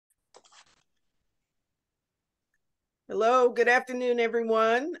Hello, good afternoon,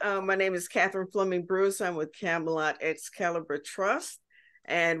 everyone. My name is Catherine Fleming Bruce. I'm with Camelot Excalibur Trust,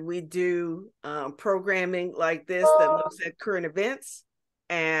 and we do programming like this that looks at current events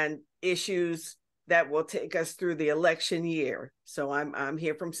and issues that will take us through the election year. So I'm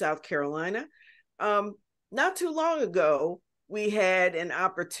here from South Carolina. Not too long ago, we had an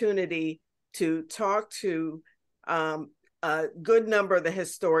opportunity to talk to a good number of the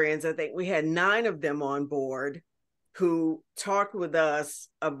historians. I think we had 9 of them on board who talked with us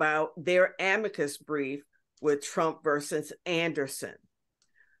about their amicus brief with Trump versus Anderson.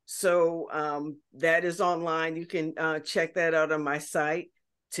 So that is online. You can check that out on my site.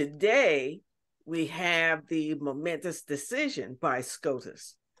 Today, we have the momentous decision by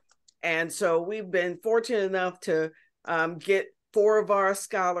SCOTUS. And so we've been fortunate enough to get 4 of our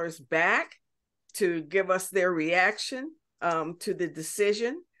scholars back to give us their reaction to the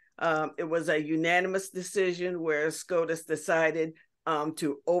decision. It was a unanimous decision where SCOTUS decided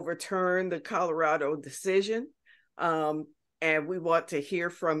to overturn the Colorado decision. And we want to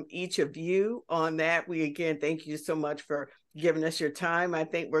hear from each of you on that. We again thank you so much for giving us your time. I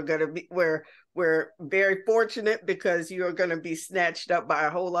think we're very fortunate because you are going to be snatched up by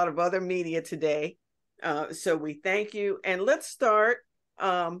a whole lot of other media today. So we thank you. And let's start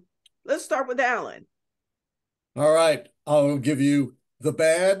with Alan. All right, I'll give you the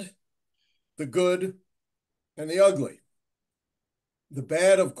bad, the good, and the ugly. The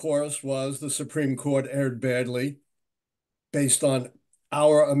bad, of course, was the Supreme Court erred badly based on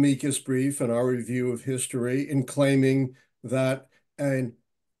our amicus brief and our review of history in claiming that a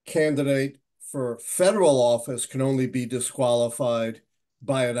candidate for federal office can only be disqualified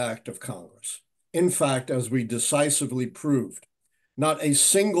by an act of Congress. In fact, as we decisively proved, not a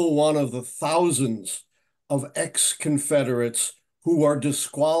single one of the thousands of ex-Confederates who are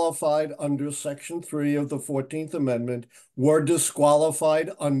disqualified under Section 3 of the 14th Amendment were disqualified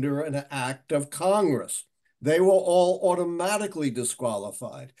under an act of Congress. They were all automatically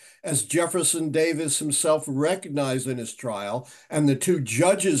disqualified, as Jefferson Davis himself recognized in his trial, and the 2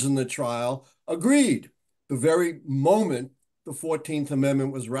 judges in the trial agreed. The very moment the 14th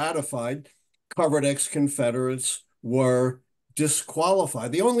Amendment was ratified, covered ex-Confederates were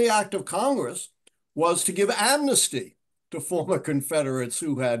disqualified. The only act of Congress was to give amnesty to former Confederates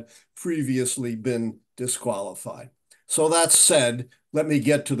who had previously been disqualified. So that said, let me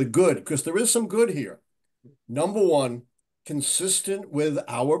get to the good, because there is some good here. Number one, consistent with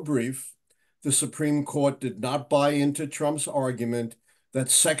our brief, the Supreme Court did not buy into Trump's argument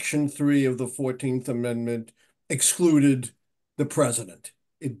that Section 3 of the 14th Amendment excluded the president.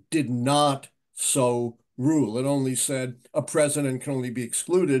 It did not so rule. It only said a president can only be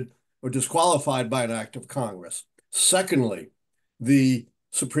excluded or disqualified by an act of Congress. Secondly, the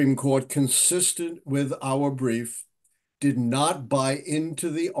Supreme Court, consistent with our brief, did not buy into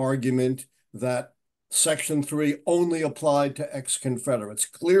the argument that Section 3 only applied to ex-Confederates.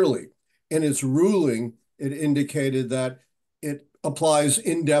 Clearly, in its ruling, it indicated that it applies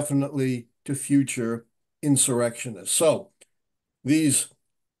indefinitely to future insurrectionists. So these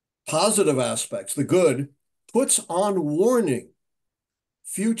positive aspects, the good, puts on warning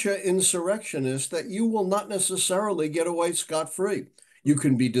future insurrectionists that you will not necessarily get away scot-free. You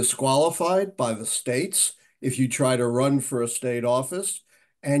can be disqualified by the states if you try to run for a state office,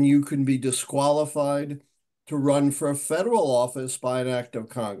 and you can be disqualified to run for a federal office by an act of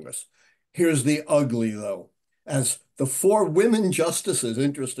Congress. Here's the ugly, though. As the 4 women justices,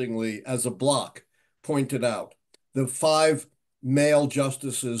 interestingly, as a block, pointed out, the 5 male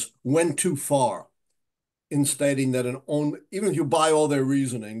justices went too far in stating that even if you buy all their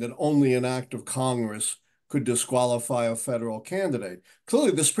reasoning, that only an act of Congress could disqualify a federal candidate.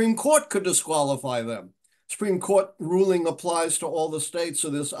 Clearly, the Supreme Court could disqualify them. Supreme Court ruling applies to all the states. So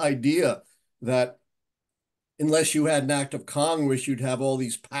this idea that unless you had an act of Congress, you'd have all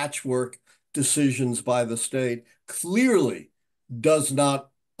these patchwork decisions by the state clearly does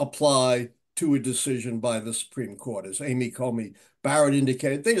not apply to a decision by the Supreme Court. As Amy Comey Barrett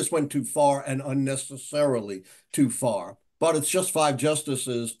indicated, they just went too far and unnecessarily too far. But it's just 5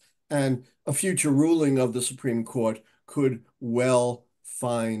 justices, and a future ruling of the Supreme Court could well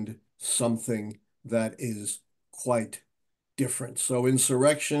find something that is quite different. So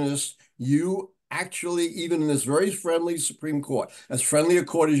insurrectionists, you actually, even in this very friendly Supreme Court, as friendly a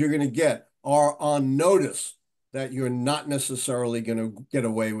court as you're going to get, are on notice that you're not necessarily going to get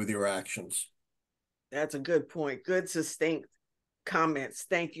away with your actions. That's a good point. Good, succinct comments.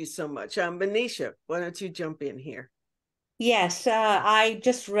 Thank you so much. Manisha, why don't you jump in here? Yes, I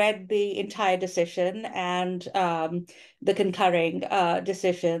just read the entire decision and the concurring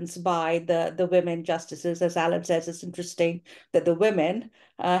decisions by the women justices. As Alan says, it's interesting that the women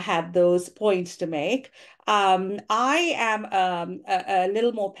had those points to make. I am a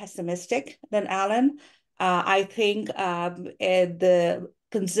little more pessimistic than Alan. I think the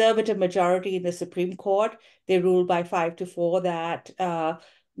conservative majority in the Supreme Court, they ruled by 5-4 that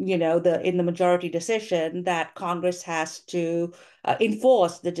in the majority decision that Congress has to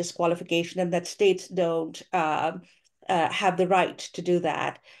enforce the disqualification and that states don't have the right to do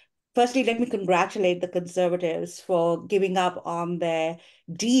that. Firstly, let me congratulate the conservatives for giving up on their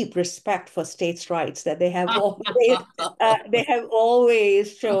deep respect for states' rights that they have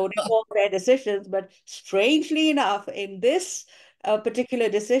always shown in all their decisions. But strangely enough, in this particular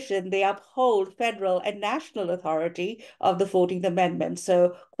decision, they uphold federal and national authority of the 14th Amendment.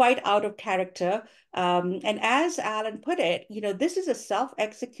 So quite out of character. And as Alan put it, this is a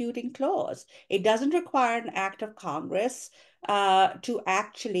self-executing clause. It doesn't require an act of Congress to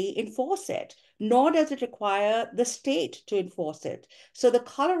actually enforce it, nor does it require the state to enforce it. So the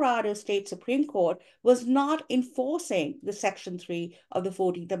Colorado State Supreme Court was not enforcing the Section 3 of the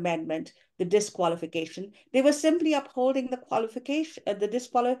 14th Amendment, the disqualification. They were simply upholding the qualification,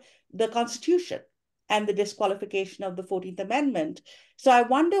 the Constitution and the disqualification of the 14th Amendment. So I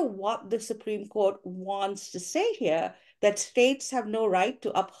wonder what the Supreme Court wants to say here, that states have no right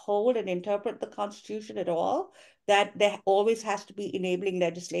to uphold and interpret the Constitution at all, that there always has to be enabling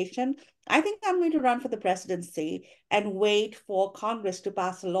legislation. I think I'm going to run for the presidency and wait for Congress to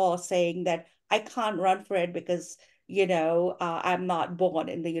pass a law saying that I can't run for it because, I'm not born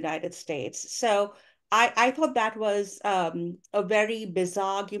in the United States. So I thought that was a very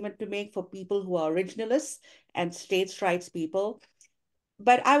bizarre argument to make for people who are originalists and states' rights people.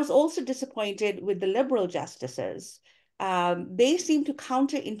 But I was also disappointed with the liberal justices. They seem to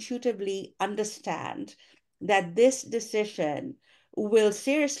counterintuitively understand that this decision will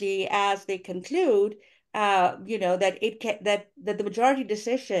seriously, as they conclude, that the majority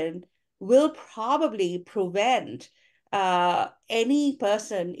decision will probably prevent any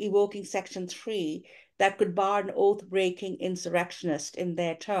person evoking Section 3 that could bar an oath-breaking insurrectionist in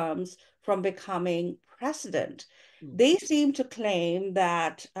their terms from becoming president. They seem to claim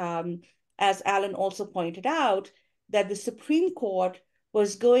that, as Alan also pointed out, that the Supreme Court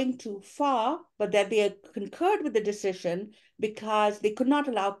was going too far, but that they concurred with the decision because they could not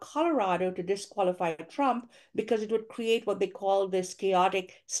allow Colorado to disqualify Trump because it would create what they call this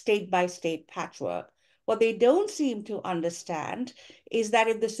chaotic state-by-state patchwork. What they don't seem to understand is that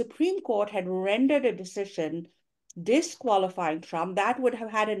if the Supreme Court had rendered a decision disqualifying Trump, that would have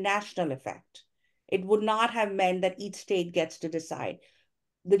had a national effect. It would not have meant that each state gets to decide.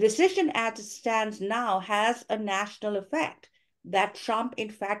 The decision as it stands now has a national effect, that Trump, in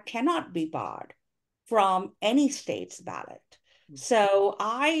fact, cannot be barred from any state's ballot. So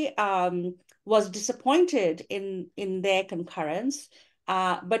I was disappointed in their concurrence,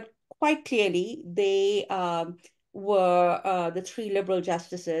 but quite clearly they the three liberal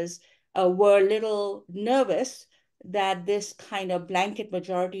justices were a little nervous that this kind of blanket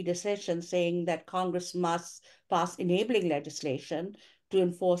majority decision saying that Congress must pass enabling legislation to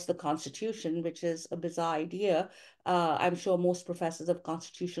enforce the Constitution, which is a bizarre idea. I'm sure most professors of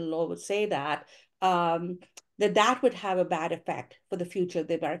constitutional law would say that, that would have a bad effect for the future of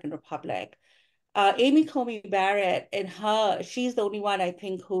the American Republic. Amy Coney Barrett, she's the only one I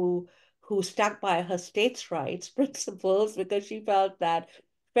think who stuck by her states' rights principles because she felt that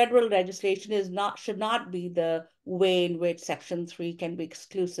federal legislation should not be the way in which Section 3 can be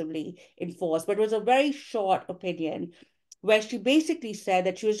exclusively enforced. But it was a very short opinion where she basically said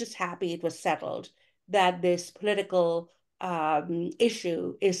that she was just happy it was settled, that this political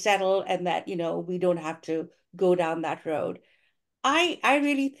issue is settled and that, we don't have to go down that road. I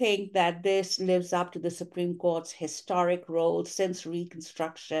really think that this lives up to the Supreme Court's historic role since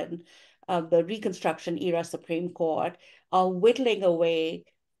Reconstruction, the Reconstruction era Supreme Court, whittling away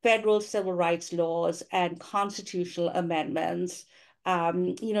federal civil rights laws and constitutional amendments.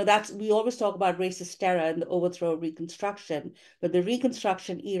 We always talk about racist terror and the overthrow of Reconstruction, but the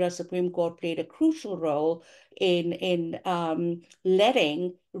Reconstruction era Supreme Court played a crucial role in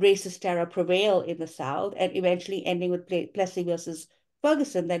letting racist terror prevail in the South and eventually ending with Plessy versus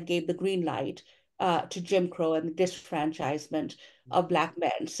Ferguson that gave the green light to Jim Crow and the disfranchisement of Black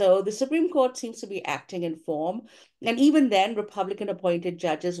men. So the Supreme Court seems to be acting in form. And even then, Republican appointed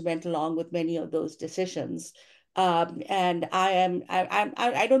judges went along with many of those decisions. And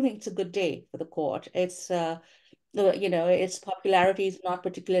I don't think it's a good day for the court. Its popularity is not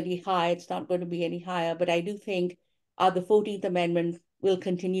particularly high. It's not going to be any higher, but I do think the 14th Amendment will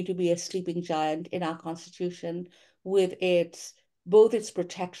continue to be a sleeping giant in our Constitution with both its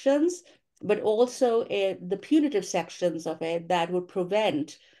protections, but also the punitive sections of it that would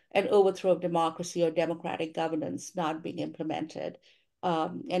prevent an overthrow of democracy or democratic governance not being implemented.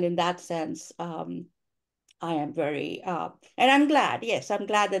 And in that sense, I am very, and I'm glad, yes, I'm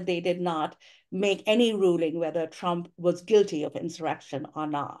glad that they did not make any ruling whether Trump was guilty of insurrection or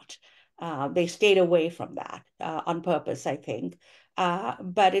not. They stayed away from that on purpose, I think.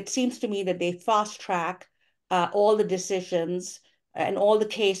 But it seems to me that they fast track all the decisions and all the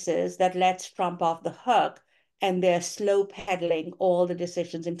cases that lets Trump off the hook, and they're slow peddling all the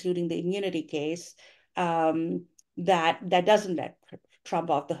decisions, including the immunity case, that doesn't let Trump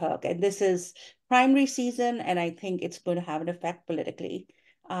off the hook. And this is primary season, and I think it's going to have an effect politically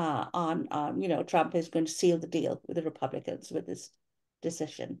on Trump is going to seal the deal with the Republicans with this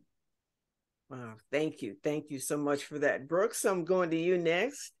decision. Wow, thank you so much for that, Brooks. I'm going to you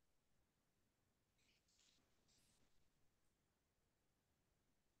next.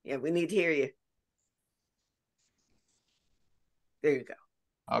 Yeah, we need to hear you. There you go.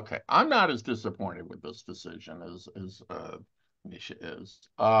 Okay, I'm not as disappointed with this decision as Nisha is.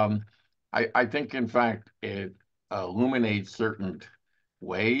 I think, in fact, it illuminates certain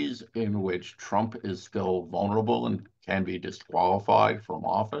ways in which Trump is still vulnerable and can be disqualified from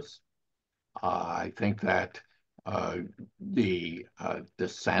office. I think that the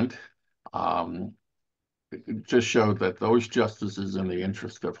dissent just showed that those justices, in the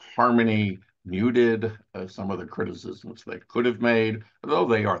interest of harmony, muted some of the criticisms they could have made, though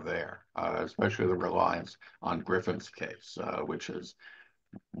they are there, especially the reliance on Griffin's case, which is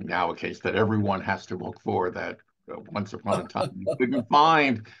now a case that everyone has to look for, that once upon a time you couldn't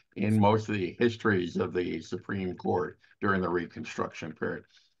find in most of the histories of the Supreme Court during the Reconstruction period.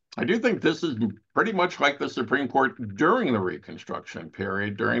 I do think this is pretty much like the Supreme Court during the Reconstruction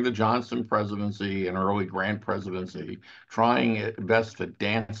period, during the Johnson presidency and early Grant presidency, trying at best to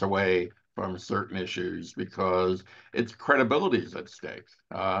dance away from certain issues because its credibility is at stake.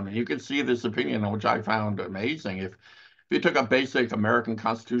 You can see this opinion, which I found amazing. If you took a basic American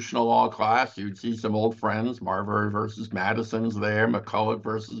constitutional law class, you'd see some old friends. Marbury versus Madison's there. McCulloch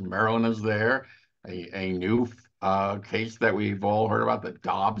versus Maryland is there. A new case that we've all heard about, the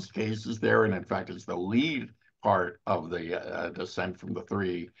Dobbs case, is there, and in fact is the lead part of the dissent from the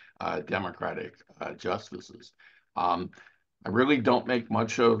three Democratic justices. I really don't make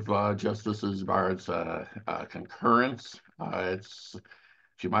much of Justices Barrett's concurrence.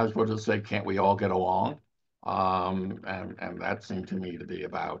 She might as well just say, "Can't we all get along?" And that seemed to me to be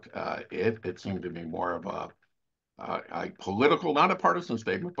about it. It seemed to be more of a political, not a partisan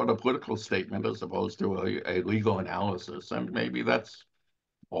statement, but a political statement as opposed to a legal analysis. And maybe that's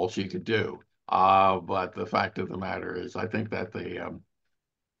all she could do. But the fact of the matter is, I think that the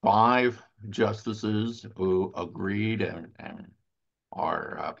 5 justices who agreed and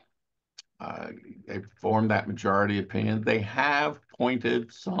are they formed that majority opinion, they have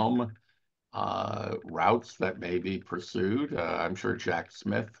pointed some routes that may be pursued. I'm sure Jack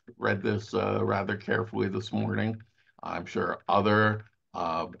Smith read this rather carefully this morning. I'm sure other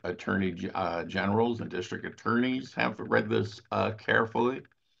attorney generals and district attorneys have read this carefully.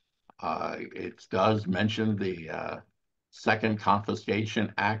 It does mention the Second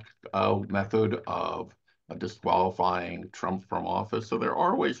Confiscation Act method of disqualifying Trump from office. So there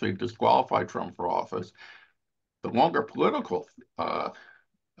are ways to disqualify Trump from office. The longer political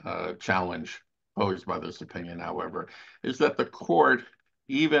challenge posed by this opinion, however, is that the court,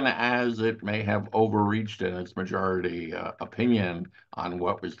 even as it may have overreached in its majority opinion on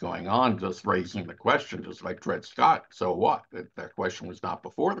what was going on, just raising the question, just like Dred Scott, so what? That question was not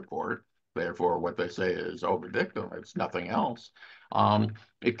before the court. Therefore, what they say is over dictum. It's nothing else.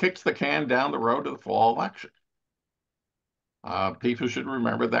 It kicks the can down the road to the fall election. People should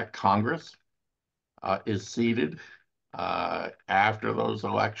remember that Congress is seated after those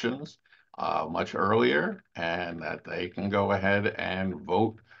elections much earlier, and that they can go ahead and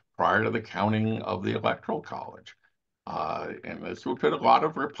vote prior to the counting of the Electoral College. And this would put a lot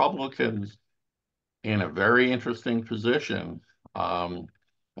of Republicans in a very interesting position,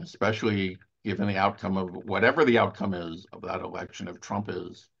 especially given the outcome of whatever the outcome is of that election. If Trump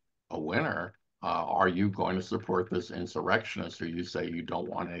is a winner, are you going to support this insurrectionist who you say you don't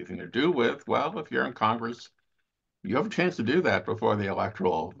want anything to do with? Well, if you're in Congress, you have a chance to do that before the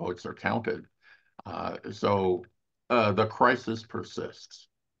electoral votes are counted. So the crisis persists.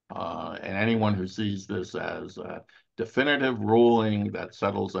 And anyone who sees this as a definitive ruling that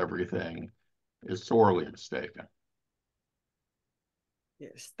settles everything is sorely mistaken.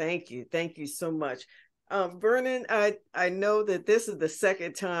 Yes, thank you. Thank you so much. Vernon, I know that this is the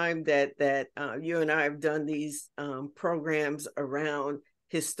second time that you and I have done these programs around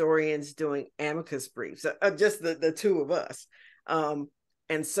historians doing amicus briefs, just the two of us.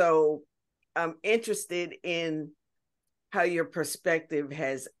 And so I'm interested in how your perspective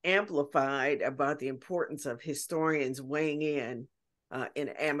has amplified about the importance of historians weighing in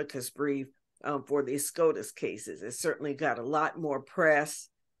amicus brief for the SCOTUS cases. It certainly got a lot more press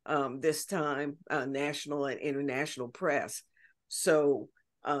this time, national and international press. So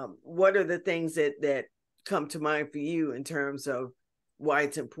what are the things that come to mind for you in terms of why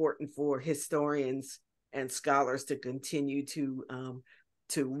it's important for historians and scholars to continue to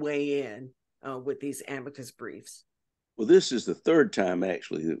weigh in with these amicus briefs? Well, this is the third time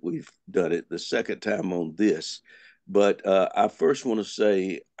actually that we've done it, the second time on this. But I first want to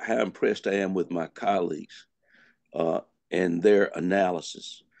say how impressed I am with my colleagues and their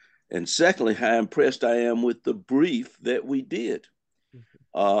analysis. And secondly, how impressed I am with the brief that we did.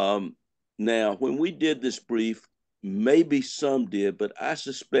 Now, when we did this brief, maybe some did, but I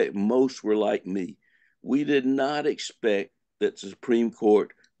suspect most were like me. We did not expect that the Supreme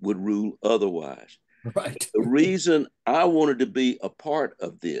Court would rule otherwise. Right. The reason I wanted to be a part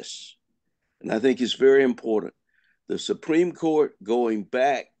of this, and I think it's very important, the Supreme Court, going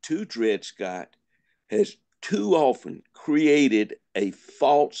back to Dred Scott, has too often created a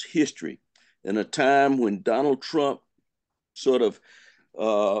false history in a time when Donald Trump sort of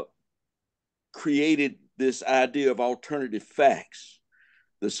created this idea of alternative facts.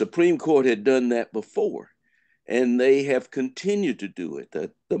 The Supreme Court had done that before, and they have continued to do it.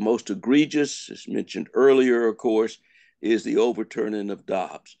 The most egregious, as mentioned earlier, of course, is the overturning of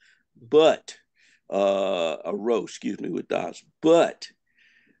Dobbs. But, Roe, with Dobbs. But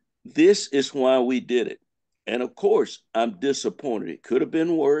this is why we did it. And of course, I'm disappointed. It could have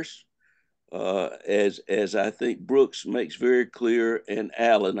been worse. As I think Brooks makes very clear, and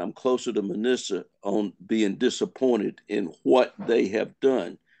Alan, I'm closer to Manissa on being disappointed in what they have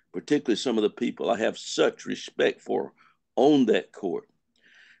done, particularly some of the people I have such respect for on that court.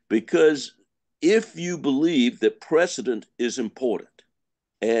 Because if you believe that precedent is important,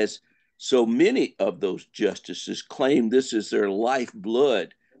 as so many of those justices claim this is their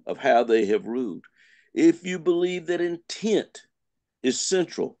lifeblood of how they have ruled, if you believe that intent is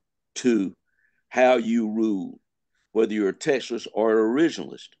central to how you rule, whether you're a textualist or an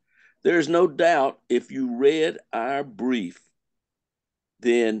originalist, there's no doubt if you read our brief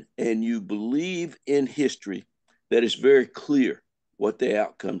then and you believe in history, that it's very clear what the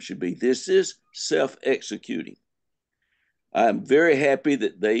outcome should be. This is self-executing. I'm very happy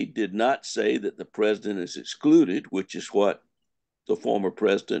that they did not say that the president is excluded, which is what the former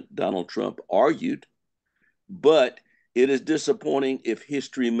president Donald Trump argued. But it is disappointing if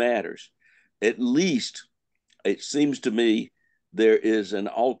history matters. At least it seems to me there is an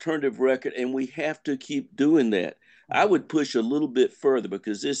alternative record, and we have to keep doing that. I would push a little bit further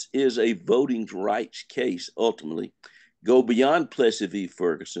because this is a voting rights case, ultimately. Go beyond Plessy v.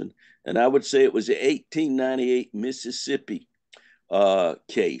 Ferguson, and I would say it was the 1898 Mississippi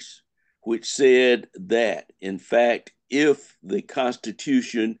case, which said that, in fact, if the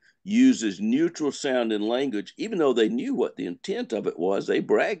Constitution uses neutral sounding language, even though they knew what the intent of it was, they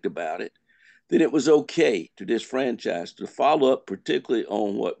bragged about it, then it was okay to disfranchise. To follow up particularly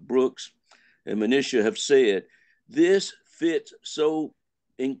on what Brooks and Manisha have said, this fits so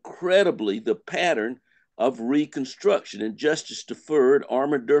incredibly the pattern of Reconstruction. And Justice Deferred,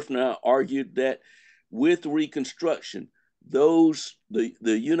 Armour Durfner argued that with Reconstruction, the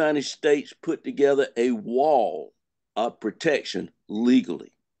United States put together a wall of protection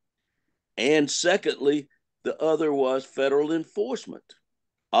legally. And secondly, the other was federal enforcement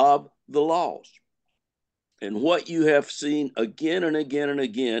of the laws. And what you have seen again and again and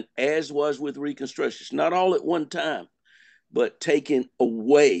again, as was with Reconstruction, it's not all at one time, but taking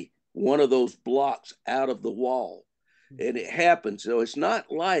away one of those blocks out of the wall. And it happens. So it's not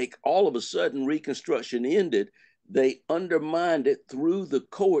like all of a sudden Reconstruction ended. They undermined it through the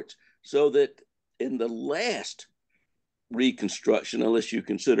courts so that in the last Reconstruction, unless you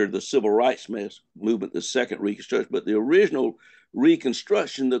consider the Civil Rights movement, the second Reconstruction, but the original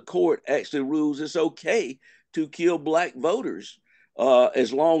Reconstruction, the court actually rules it's okay to kill black voters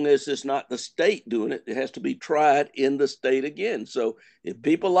as long as it's not the state doing it. It has to be tried in the state again. So if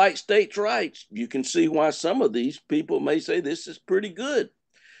people like states' rights, you can see why some of these people may say this is pretty good.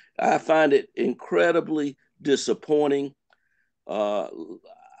 I find it incredibly disappointing.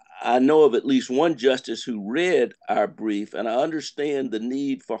 I know of at least one justice who read our brief, and I understand the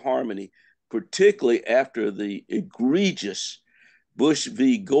need for harmony, particularly after the egregious Bush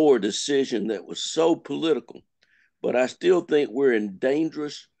v. Gore decision that was so political, but I still think we're in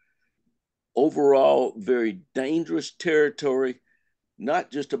dangerous, overall, very dangerous territory, not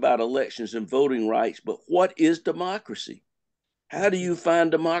just about elections and voting rights, but what is democracy? How do you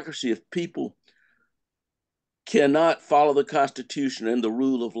find democracy if people cannot follow the Constitution and the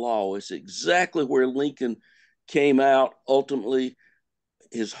rule of law? It's exactly where Lincoln came out ultimately,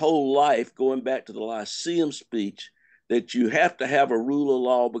 his whole life, going back to the Lyceum speech, that you have to have a rule of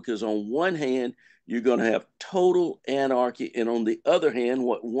law, because on one hand, you're going to have total anarchy, and on the other hand,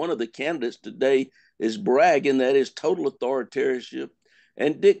 what one of the candidates today is bragging, that is total authoritarianship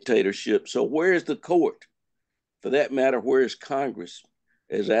and dictatorship. So where is the court? For that matter, where is Congress,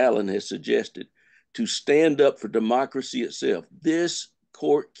 as Alan has suggested, to stand up for democracy itself? This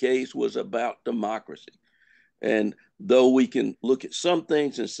court case was about democracy. And though we can look at some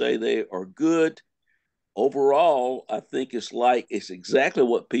things and say they are good, overall, I think it's exactly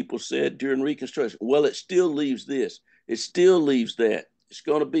what people said during Reconstruction. Well, it still leaves this, it still leaves that. It's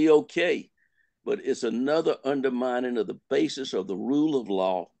going to be okay, but it's another undermining of the basis of the rule of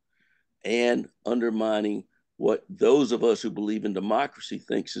law and undermining what those of us who believe in democracy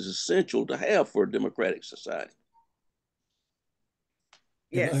thinks is essential to have for a democratic society.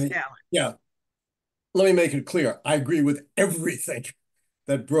 Yes, Alan. Yeah. Let me make it clear. I agree with everything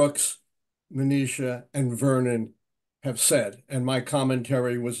that Brooks, Manisha, and Vernon have said, and my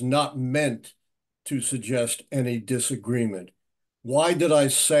commentary was not meant to suggest any disagreement. Why did I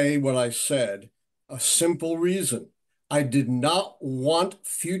say what I said? A simple reason. I did not want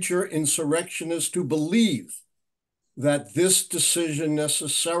future insurrectionists to believe that this decision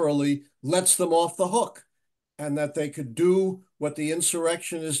necessarily lets them off the hook, and that they could do what the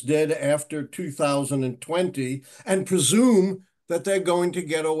insurrectionists did after 2020 and presume that they're going to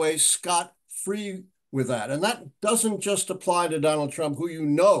get away scot-free with that. And that doesn't just apply to Donald Trump, who you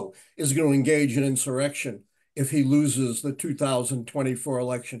know is going to engage in insurrection if he loses the 2024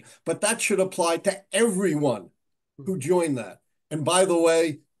 election, but that should apply to everyone who joined that. And by the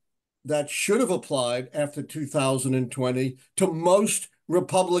way, that should have applied after 2020 to most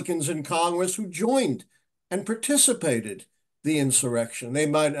Republicans in Congress who joined and participated the insurrection. They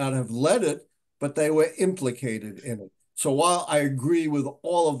might not have led it, but they were implicated in it. So while I agree with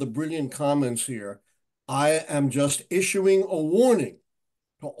all of the brilliant comments here, I am just issuing a warning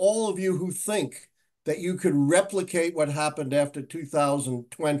to all of you who think that you could replicate what happened after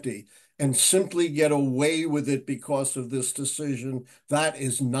 2020 and simply get away with it because of this decision. That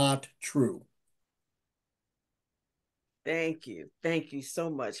is not true. Thank you. Thank you so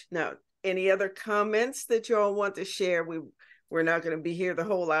much. Now, any other comments that you all want to share? We're not going to be here the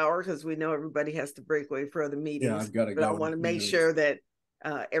whole hour because we know everybody has to break away for other meetings. Yeah, I've got to but go. I want to make sure that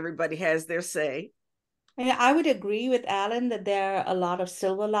everybody has their say. Yeah, I would agree with Alan that there are a lot of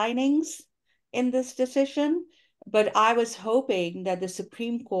silver linings in this decision, but I was hoping that the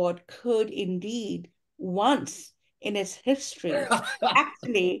Supreme Court could indeed, once in its history,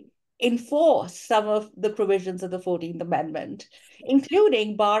 actually enforce some of the provisions of the 14th Amendment,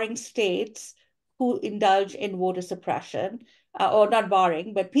 including barring states who indulge in voter suppression, or not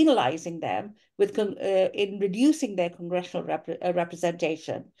barring, but penalizing them with in reducing their congressional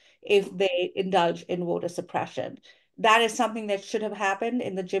representation if they indulge in voter suppression. That is something that should have happened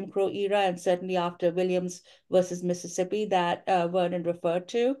in the Jim Crow era, and certainly after Williams versus Mississippi that Vernon referred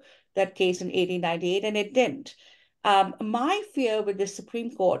to, that case in 1898, and it didn't. My fear with the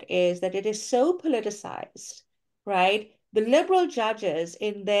Supreme Court is that it is so politicized, right? The liberal judges,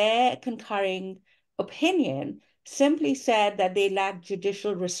 in their concurring opinion, simply said that they lack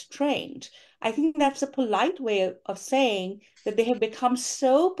judicial restraint. I think that's a polite way of saying that they have become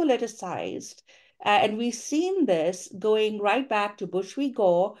so politicized. And we've seen this going right back to Bush v.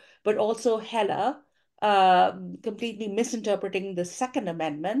 Gore, but also Heller, completely misinterpreting the Second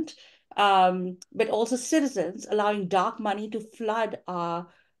Amendment, but also citizens allowing dark money to flood our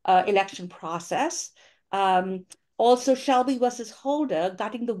election process. Also, Shelby versus Holder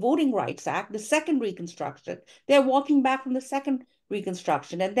gutting the Voting Rights Act, the second Reconstruction. They're walking back from the second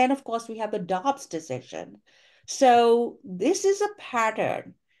Reconstruction. And then, of course, we have the Dobbs decision. So this is a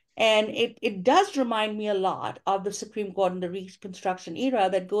pattern. And it does remind me a lot of the Supreme Court in the Reconstruction era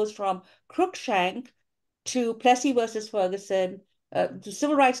that goes from Cruikshank to Plessy versus Ferguson, to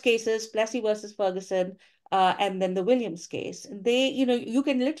civil rights cases, Plessy versus Ferguson, and then the Williams case. They, you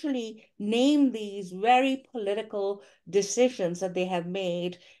can literally name these very political decisions that they have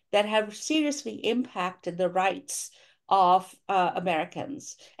made that have seriously impacted the rights of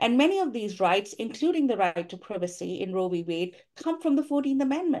Americans. And many of these rights, including the right to privacy in Roe v. Wade, come from the 14th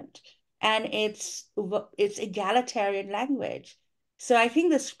Amendment. And it's egalitarian language. So I think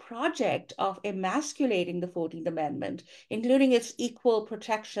this project of emasculating the 14th Amendment, including its equal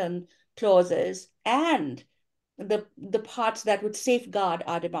protection clauses and the parts that would safeguard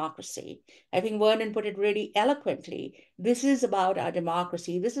our democracy. I think Vernon put it really eloquently. This is about our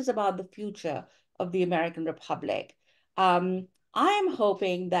democracy. This is about the future of the American Republic. I am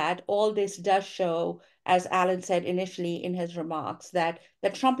hoping that all this does show, as Alan said initially in his remarks, that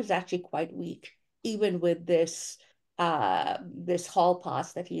Trump is actually quite weak, even with this this hall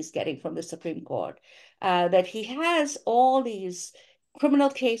pass that he's getting from the Supreme Court, that he has all these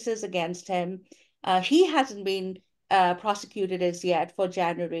criminal cases against him. He hasn't been prosecuted as yet for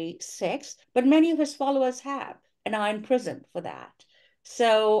January 6th, but many of his followers have and are in prison for that.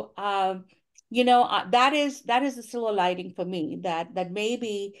 So, that is the silver lining for me, that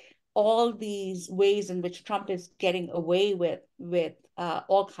maybe all these ways in which Trump is getting away with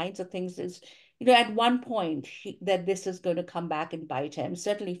all kinds of things is, at one point that this is going to come back and bite him.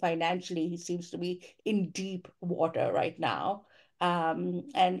 Certainly financially, he seems to be in deep water right now.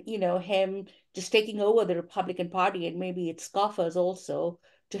 And him just taking over the Republican Party and maybe its scoffers also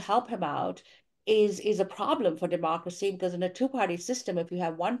to help him out is a problem for democracy, because in a two-party system, if you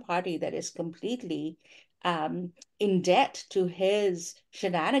have one party that is completely in debt to his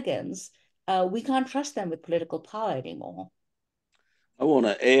shenanigans, we can't trust them with political power anymore. I want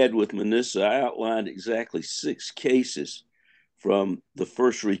to add with Manissa, I outlined exactly 6 cases from the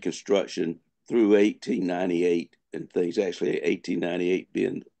first Reconstruction through 1898 and things, actually 1898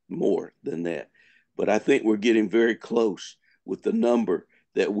 being more than that. But I think we're getting very close with the number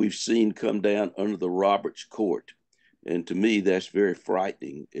that we've seen come down under the Roberts Court. And to me, that's very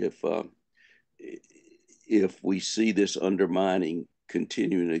frightening if we see this undermining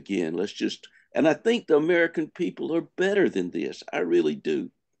continuing again. And I think the American people are better than this. I really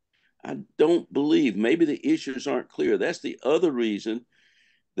do. I don't believe, maybe the issues aren't clear. That's the other reason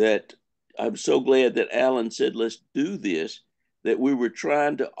that I'm so glad that Alan said, let's do this, that we were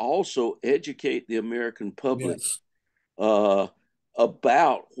trying to also educate the American public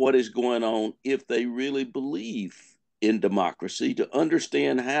about what is going on if they really believe in democracy, to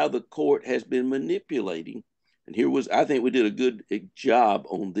understand how the court has been manipulating. And I think we did a good job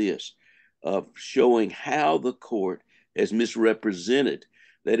on this, of showing how the court has misrepresented.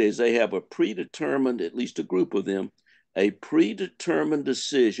 That is, they have a predetermined, at least a group of them, a predetermined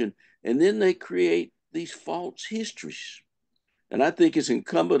decision, and then they create these false histories. And I think it's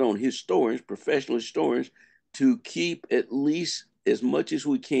incumbent on historians, professional historians, to keep at least as much as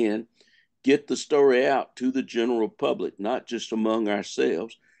we can, get the story out to the general public, not just among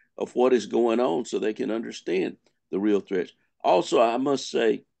ourselves, of what is going on so they can understand the real threats. Also, I must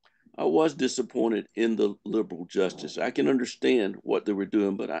say, I was disappointed in the liberal justice. I can understand what they were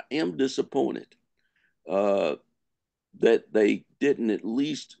doing, but I am disappointed that they didn't at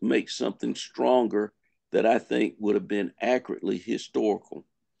least make something stronger that I think would have been accurately historical.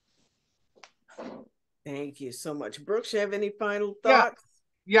 Thank you so much. Brooks, you have any final thoughts?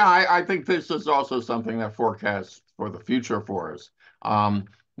 Yeah, I think this is also something that forecasts for the future for us.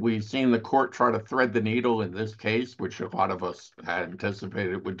 We've seen the court try to thread the needle in this case, which a lot of us had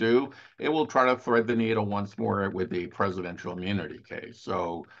anticipated it would do. It will try to thread the needle once more with the presidential immunity case.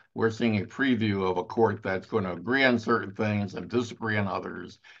 So we're seeing a preview of a court that's going to agree on certain things and disagree on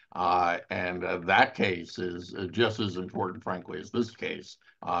others. And that case is just as important, frankly, as this case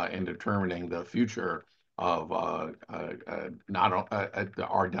in determining the future of our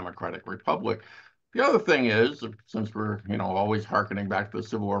democratic republic. The other thing is, since we're always hearkening back to the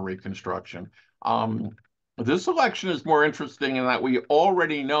Civil War Reconstruction, this election is more interesting in that we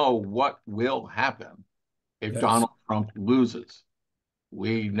already know what will happen if Donald Trump loses.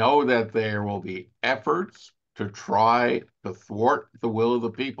 We know that there will be efforts to try to thwart the will of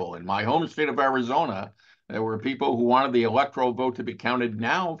the people. In my home state of Arizona, there were people who wanted the electoral vote to be counted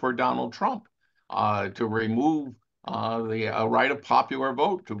now for Donald Trump, to remove the right of popular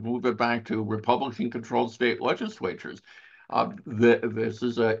vote, to move it back to Republican-controlled state legislatures. This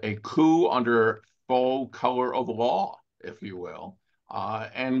is a coup under full color of law, if you will.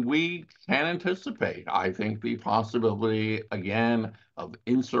 And we can anticipate, I think, the possibility, again, of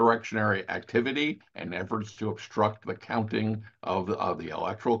insurrectionary activity and efforts to obstruct the counting of the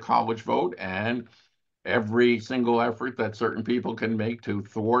Electoral College vote, and every single effort that certain people can make to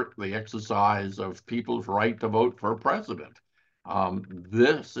thwart the exercise of people's right to vote for president.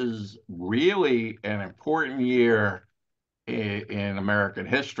 This is really an important year in American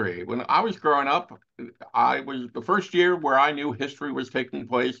history. When I was growing up, the first year where I knew history was taking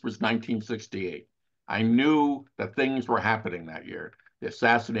place was 1968. I knew that things were happening that year. The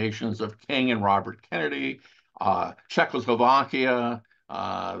assassinations of King and Robert Kennedy, Czechoslovakia,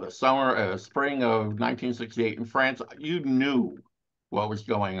 the spring of 1968 in France, you knew what was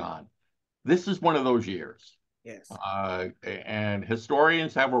going on. This is one of those years. Yes. And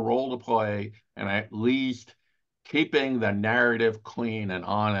historians have a role to play in at least keeping the narrative clean and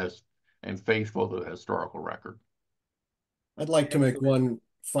honest and faithful to the historical record. I'd like to make one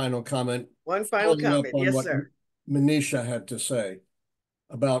final comment. One final comment. On yes, what sir. Manisha had to say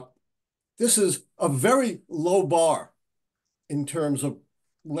about this is a very low bar in terms of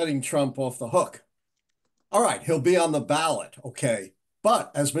letting Trump off the hook. All right, he'll be on the ballot, okay.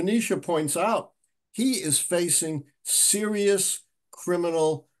 But as Manisha points out, he is facing serious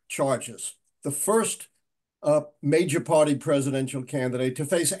criminal charges. The first major party presidential candidate to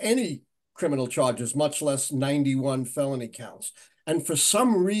face any criminal charges, much less 91 felony counts. And for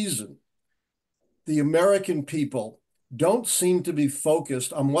some reason, the American people don't seem to be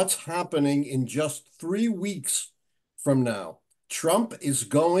focused on what's happening in just 3 weeks from now. Trump is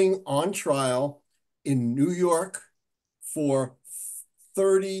going on trial in New York for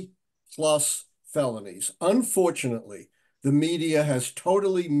 30 plus felonies. Unfortunately, the media has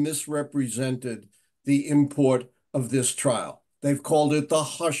totally misrepresented the import of this trial. They've called it the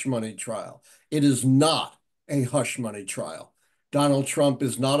hush money trial. It is not a hush money trial. Donald Trump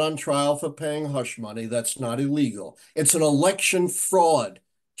is not on trial for paying hush money. That's not illegal. It's an election fraud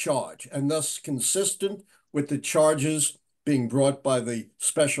charge, and thus consistent with the charges being brought by the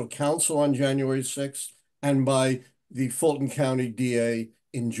special counsel on January 6th and by the Fulton County DA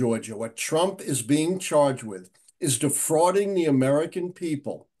in Georgia. What Trump is being charged with is defrauding the American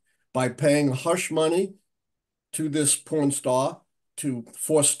people by paying hush money to this porn star to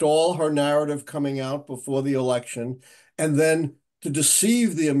forestall her narrative coming out before the election, and then to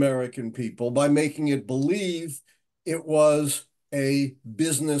deceive the American people by making it believe it was a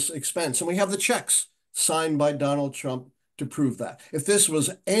business expense. And we have the checks signed by Donald Trump to prove that. If this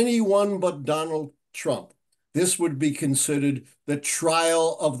was anyone but Donald Trump, this would be considered the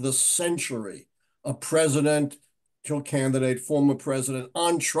trial of the century. A presidential candidate, former president,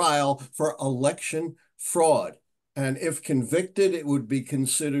 on trial for election fraud. And if convicted, it would be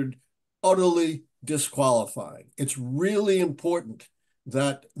considered utterly disqualifying. It's really important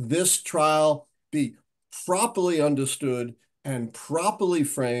that this trial be properly understood and properly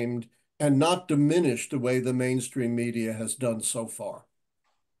framed and not diminished the way the mainstream media has done so far.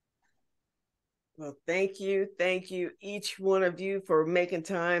 Well, thank you. Thank you, each one of you, for making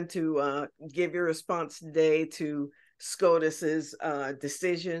time to give your response today to SCOTUS's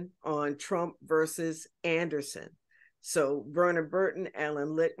decision on Trump versus Anderson. So Verna Burton, Alan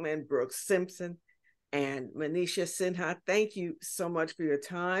Lichtman, Brooks Simpson, and Manisha Sinha, thank you so much for your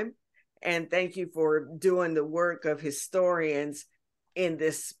time. And thank you for doing the work of historians in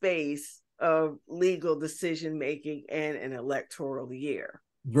this space of legal decision-making and an electoral year.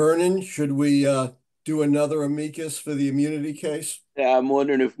 Vernon, should we do another amicus for the immunity case? Yeah, I'm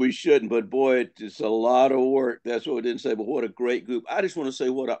wondering if we shouldn't, but boy, it's a lot of work. That's what we didn't say, but what a great group. I just want to say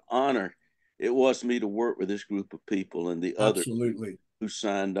what an honor it was to me to work with this group of people and the others who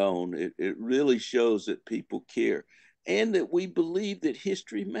signed on. It really shows that people care and that we believe that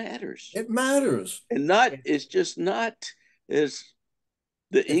history matters. It matters. And not, it's just not as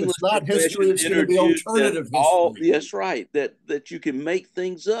the English it's not history, it's going to be alternative history. That's right, that you can make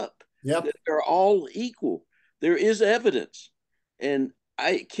things up. Yep. That they're all equal. There is evidence. And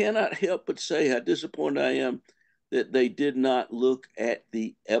I cannot help but say how disappointed I am that they did not look at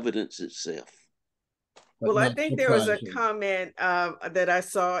the evidence itself. Well, I think there was a comment that I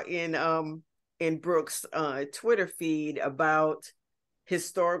saw in Brooks' Twitter feed about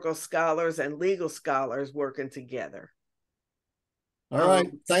historical scholars and legal scholars working together. All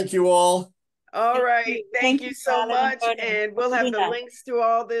right. Thank you all. All right. Thank you so much. And we'll have the links to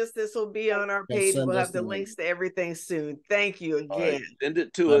all this. This will be on our page. We'll have the links to everything soon. Thank you again. Right. Send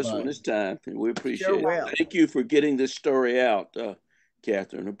it to us when it's time. And we appreciate it. Thank you for getting this story out,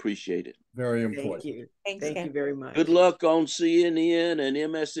 Catherine. Appreciate it. Very important. Thank you. Thank you very much. Good luck on CNN and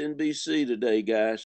MSNBC today, guys.